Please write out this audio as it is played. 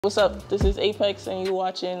What's up? This is Apex and you're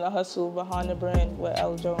watching The Hustle Behind the Brand with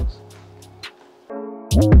Elle Jones.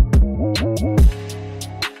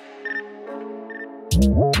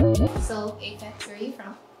 So, Apex, where are you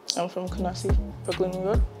from? I'm from Canarsie, Brooklyn, New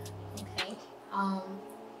York. Okay.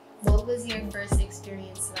 What was your first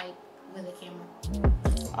experience like with a camera?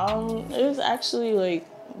 It was actually like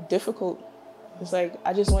difficult. It's like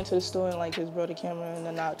I just went to the store and like just brought a camera and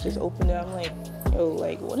then I just opened it. I'm like, yo,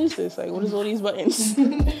 like what is this? Like what is all these buttons?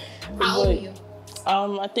 How old are you?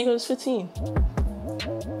 I think I was 15.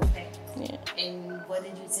 Okay. Yeah. And what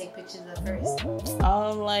did you take pictures of first?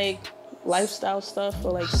 Like lifestyle stuff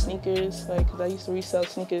or like sneakers, like 'cause I used to resell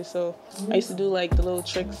sneakers, so I used to do like the little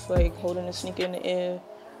tricks, like holding the sneaker in the air,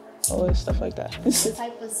 or stuff like that. What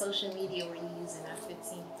type of social media were you using at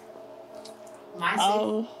 15?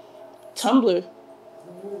 MySpace? Tumblr.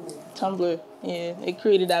 Ooh. Tumblr, yeah, it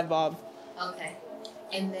created that vibe. Okay.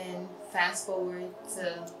 And then fast forward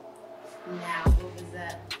to now, what was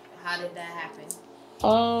that? How did that happen?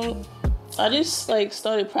 I just like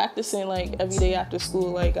started practicing like every day after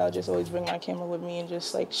school. Like I'll just always bring my camera with me and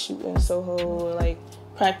just like shoot in Soho or like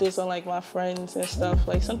practice on like my friends and stuff.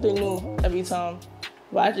 Like something new every time.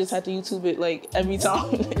 But I just had to YouTube it like every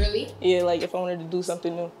time. Really? Yeah, like if I wanted to do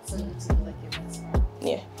something new. So YouTube like your best friend.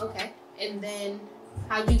 Yeah. Okay. And then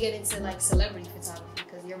how'd you get into like celebrity photography?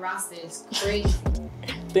 Because your roster is crazy.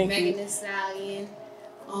 Thank Megan you. Thee Stallion.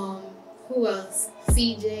 Who else?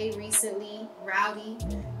 CJ recently. Rowdy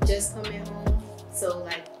just coming home. So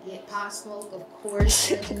like Pop Smoke, of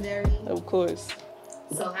course, legendary. Of course.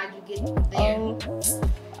 So how'd you get there?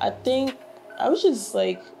 I think I was just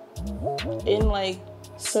like in like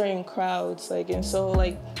certain crowds, like, and so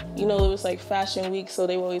like, you know, it was like fashion week, so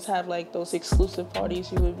they would always have like those exclusive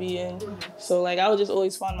parties you would be in. So like I would just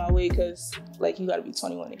always find my way because like you gotta be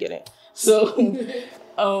 21 to get in. So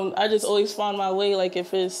I just always find my way, like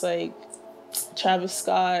if it's like Travis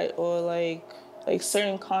Scott or like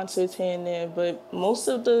certain concerts here and there. But most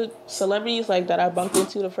of the celebrities like that I bumped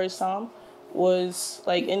into the first time was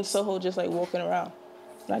like in Soho, just like walking around,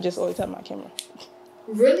 and I just always had my camera.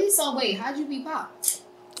 Really? So wait, how'd you be Pop?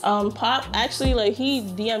 Pop, actually, like, he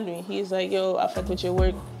DM'd me. He's like, yo, I fuck with your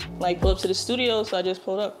work. Like, pull up to the studio, so I just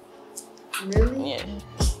pulled up. Really? Yeah.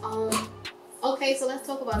 Okay, so let's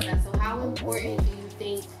talk about that. So how important do you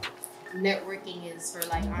think networking is for,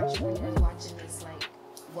 like, entrepreneurs watching this? Like,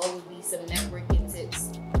 what would be some networking tips?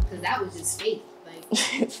 Because that was just fake. Like,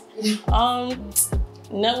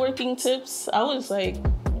 networking tips, I was, like,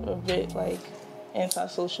 a bit, like,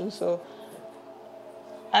 antisocial, so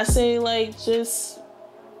I say, like, just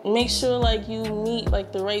make sure like you meet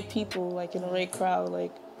like the right people, like in the right crowd.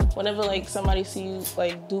 Like whenever like somebody see you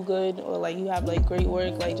like do good or like you have like great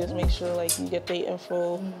work, like just make sure like you get their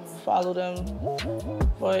info, follow them.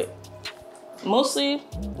 But mostly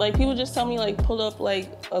like people just tell me like pull up like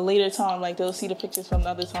a later time, like they'll see the pictures from the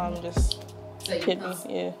other time and just hit me.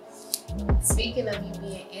 Yeah. Speaking of you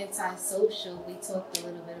being antisocial, we talked a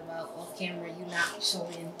little bit about off camera you not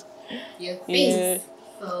showing your face. Yeah.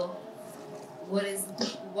 So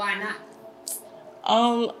why not?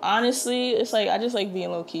 Honestly, it's like I just like being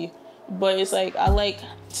low key, but it's like I like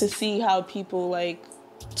to see how people like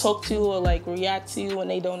talk to you or like react to you when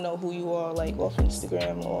they don't know who you are, like off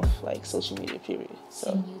Instagram or off like social media, period.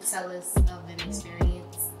 So can you tell us of an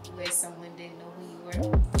experience where someone didn't know who you were?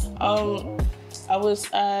 I was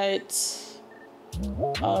at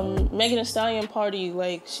Megan Thee Stallion party.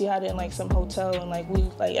 Like she had it in like some hotel, and like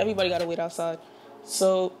everybody gotta wait outside.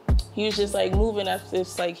 So he was just like moving as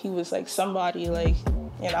if like he was like somebody, like,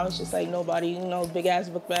 and I was just like nobody, you know, big ass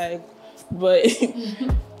book bag, but he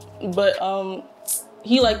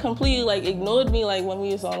like completely like ignored me like when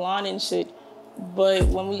we was online and shit. But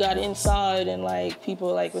when we got inside and like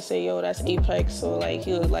people like would say, yo, that's Apex, or like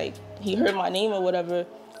he heard my name or whatever,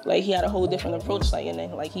 like he had a whole different approach, like, and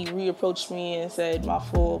then like he reapproached me and said my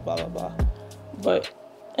fault, blah blah blah. But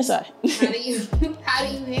it's alright. How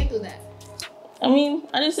do you handle that? I mean,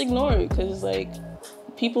 I just ignore it because, like,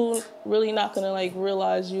 people really not gonna, like,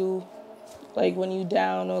 realize you, like, when you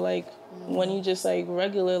down or, like, when you just, like,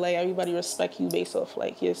 regular, like, everybody respect you based off,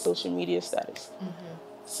 like, your social media status.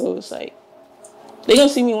 So it's like, they gonna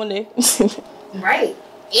see me one day. Right.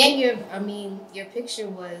 And your picture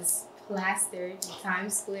was plastered in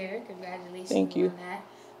Times Square. Congratulations Thank you.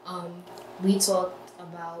 on that. We talked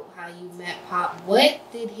about how you met Pop. What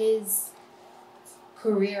did his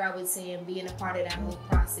career, I would say, and being a part of that whole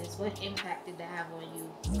process, what impact did that have on you?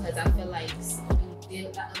 Because I feel like you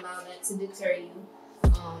didn't allow that to deter you.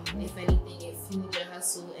 If anything, it fueled your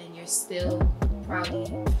hustle, and you're still probably,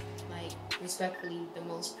 like, respectfully, the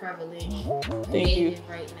most prevalent creative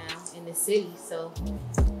right now in the city. So,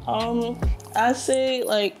 I say,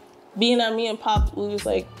 like, being that me and Pop, we was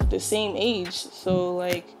like the same age, so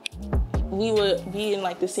like we would be in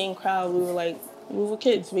like the same crowd. We were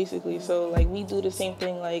kids basically, so like we do the same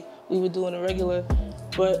thing like we would do in a regular,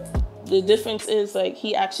 but the difference is like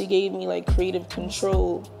he actually gave me like creative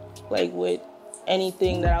control, like with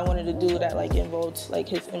anything that I wanted to do that like involved like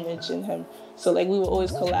his image and him. So like we would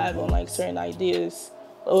always collab on like certain ideas,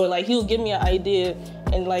 or like he would give me an idea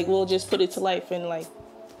and like we'll just put it to life, and like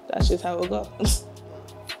that's just how it goes.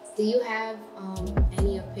 Do you have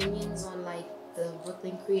any opinions on like the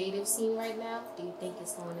Brooklyn creative scene right now? Do you think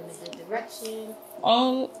it's going in a good direction?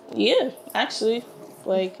 Yeah, actually.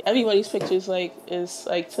 Like everybody's pictures like is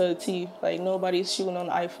like to a T. Like nobody's shooting on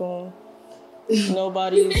the iPhone.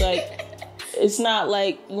 Nobody's like, it's not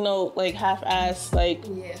like, you know, like half-assed like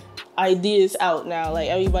ideas out now. Like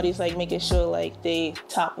everybody's like making sure like they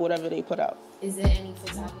top whatever they put out. Is there any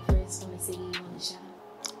photographers from the city you want to shout out?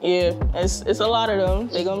 Yeah, it's a lot of them.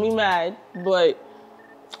 They're gonna be mad, but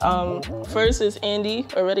first is Andy,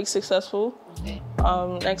 already successful. Okay.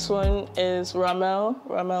 Next one is Ramel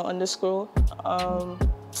 _.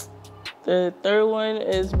 The third one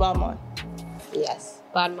is Badman. Yes,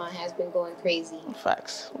 Badman has been going crazy.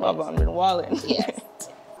 Facts. Badman been wilding. Yes.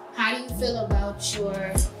 How do you feel about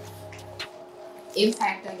your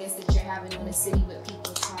impact, I guess, that you're having on the city with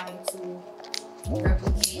people trying to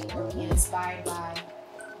replicate or be inspired by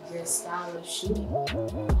your style of shooting?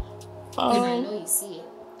 And I know you see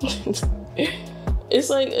it. It's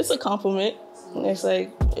like, it's a compliment. It's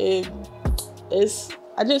like,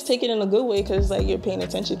 I just take it in a good way because like you're paying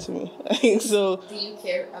attention to me. So. Do you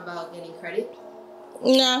care about getting credit?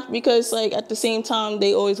 Nah, because like at the same time,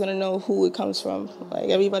 they always gonna know who it comes from. Like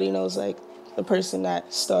everybody knows like the person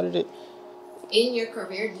that started it. In your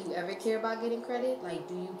career, do you ever care about getting credit? Like,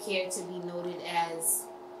 do you care to be noted as?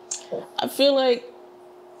 I feel like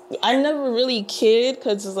I never really cared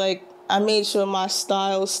because it's like I made sure my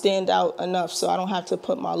style stand out enough so I don't have to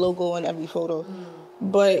put my logo on every photo.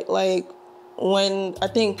 But like when I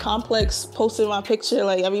think Complex posted my picture,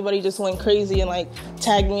 like everybody just went crazy and like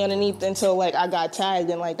tagged me underneath until like I got tagged,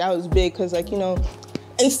 and like that was big because like, you know,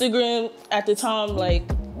 Instagram at the time, like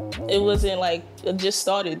it wasn't like, it just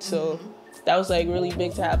started, so that was like really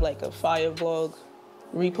big to have like a fire vlog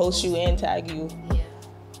repost you and tag you. Yeah.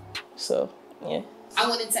 So yeah. I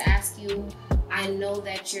wanted to ask you, I know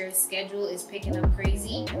that your schedule is picking up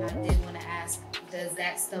crazy, and I did want to ask, does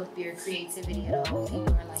that stump your creativity at all?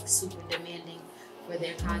 People are like super demanding for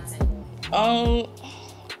their content.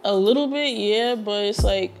 A little bit, yeah, but it's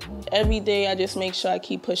like every day I just make sure I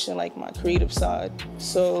keep pushing like my creative side.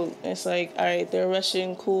 So it's like, all right, they're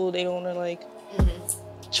rushing, cool. They don't want to like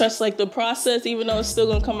trust like the process, even though it's still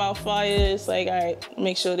gonna come out fire. It's like, all right,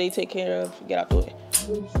 make sure they take care of, get out the way.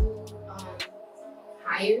 Would you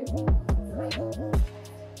hire?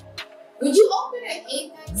 Would you open an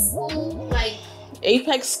Apex school? Like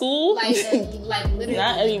Apex school? Like literally.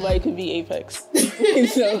 Not everybody could be Apex.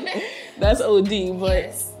 So that's OD, but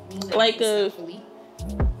yes, like a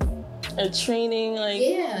training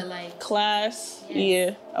like class,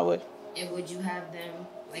 yeah, I would. And would you have them,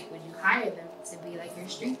 like, would you hire them to be like your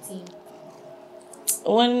street team?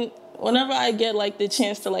 Whenever I get like the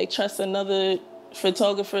chance to like trust another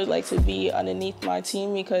photographer like to be underneath my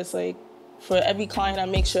team, because like for every client I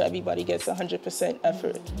make sure everybody gets 100%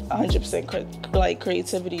 effort, 100% like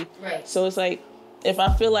creativity. Right. So it's like if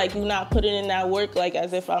I feel like you're not putting in that work, like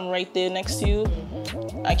as if I'm right there next to you,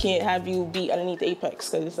 I can't have you be underneath Apex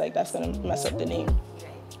because it's like that's gonna mess up the name.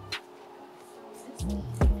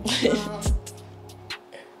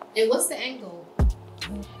 And what's the end goal?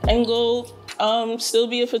 End goal, still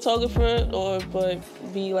be a photographer but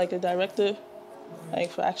be like a director, like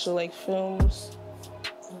for actual like films.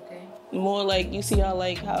 Okay. More like you see how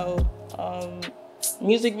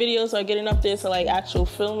music videos are getting up there to like actual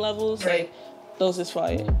film levels. Right. Like those is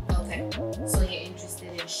fire. Okay. So you're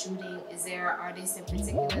interested in shooting. Is there an artist in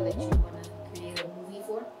particular that you want to create a movie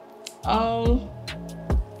for?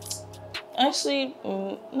 Actually,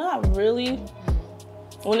 not really.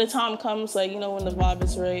 When the time comes, like, you know, when the vibe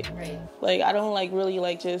is right. Right. Like, I don't like really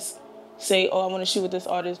like just say, oh, I want to shoot with this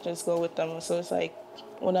artist, just go with them. So it's like,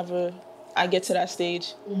 whenever I get to that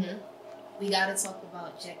stage. We gotta talk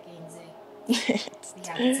about Jack Gangzay. We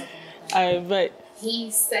gotta talk about that. All right, but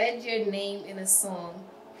he said your name in a song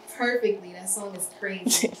perfectly. That song is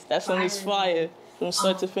crazy. That song is fire from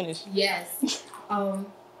start to finish. Yes.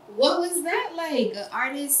 What was that like? An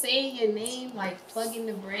artist saying your name, like plugging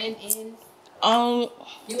the brand in? You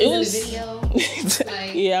it was was in the video.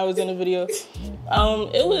 Like, yeah, I was in the video.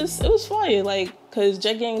 It was fire, like, cause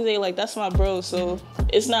Jet Gang Zay, like, that's my bro, so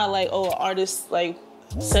it's not like, oh, an artist like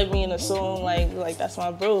sent me in a song, like that's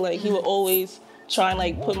my bro. Like, he would always try and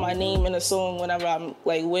like put my name in a song whenever I'm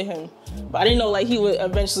like with him. But I didn't know like he would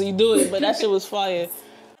eventually do it, but that shit was fire.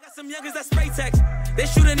 Got some youngers that spray text. They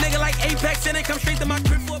shoot a nigga like Apex and they come straight to my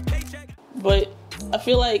crib for a paycheck. But I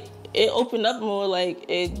feel like it opened up more, like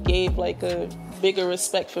it gave like a bigger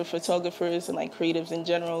respect for photographers and like creatives in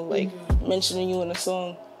general, like mentioning you in a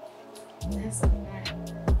song. That's a fact.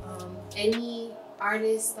 Any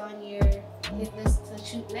artist on your hit list to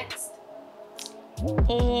shoot next?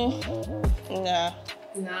 Nah.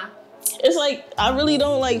 Nah. It's like I really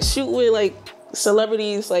don't like shoot with like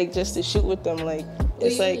celebrities, like just to shoot with them. Like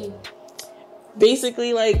it's like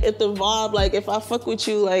basically like if the vibe, like if I fuck with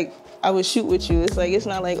you, like I would shoot with you. It's like it's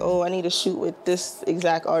not like, oh, I need to shoot with this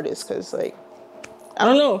exact artist, because like I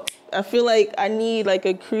don't know. I feel like I need like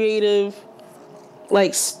a creative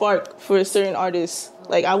like spark for a certain artist.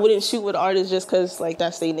 Like I wouldn't shoot with artists just because like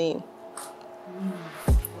that's their name.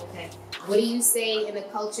 Okay. What do you say in a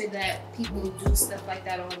culture that people do stuff like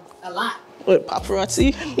that on a lot? What,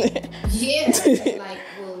 paparazzi? Yeah, like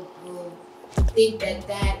will think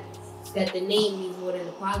that the name means more than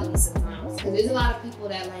the quality sometimes. Because there's a lot of people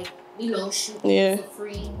that like, you know, shoot for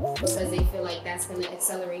free because they feel like that's gonna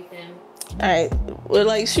accelerate them. Alright. Well,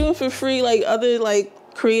 like shooting for free, like other like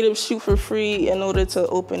creatives shoot for free in order to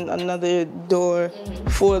open another door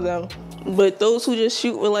for them. But those who just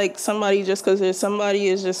shoot with like somebody just because there's somebody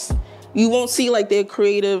is just, you won't see like their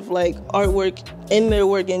creative like artwork in their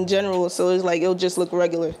work in general. So it's like it'll just look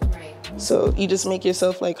regular. Right. So you just make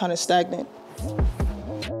yourself like kind of stagnant.